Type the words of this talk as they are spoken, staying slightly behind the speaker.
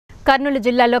కర్నూలు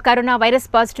జిల్లాలో corona virus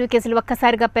positive కేసులు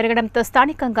ఒక్కసారిగా పెరగడంతో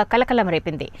స్థానికంగా కలకలం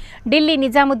రేపింది. ఢిల్లీ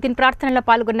నిజాముద్దీన్ ప్రార్థనలో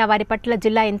పాల్గొన్న వారి పట్ల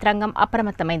జిల్లా యంత్రాంగం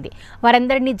అప్రమత్తమైంది.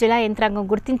 వారందరినీ జిల్లా యంత్రాంగం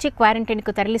గుర్తించి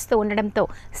క్వారంటైన్కు తరలిస్తూ ఉండడంతో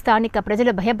స్థానిక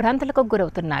ప్రజలు భయభ్రాంతులకు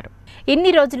గురవుతున్నారు.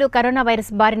 ఇన్ని రోజులు కరోనా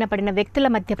వైరస్ బారిన పడిన వ్యక్తుల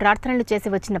మధ్య ప్రార్థనలు చేసి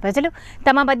వచ్చిన ప్రజలు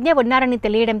తమ మధ్య ఉన్నారని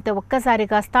తెలియడంతో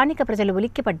ఒక్కసారిగా స్థానిక ప్రజలు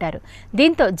ఉలిక్కిపడ్డారు.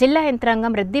 దీంతో జిల్లా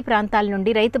యంత్రాంగం రద్దీ ప్రాంతాల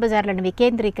నుండి రైతు బజార్లను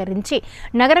వికేంద్రీకరించి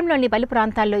నగరంలోని పలు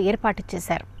ప్రాంతాల్లో ఏర్పాటు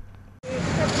చేశారు.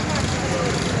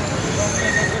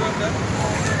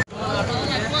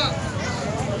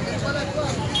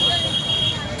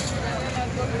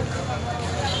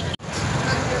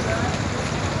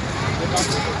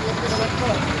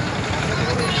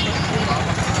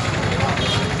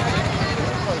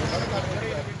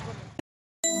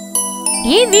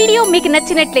 ఈ వీడియో మీకు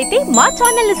నచ్చినట్లయితే మా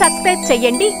ఛానల్ ని సబ్స్క్రైబ్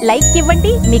చేయండి, లైక్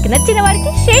ఇవ్వండి, మీకు నచ్చిన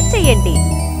వారికి షేర్ చేయండి.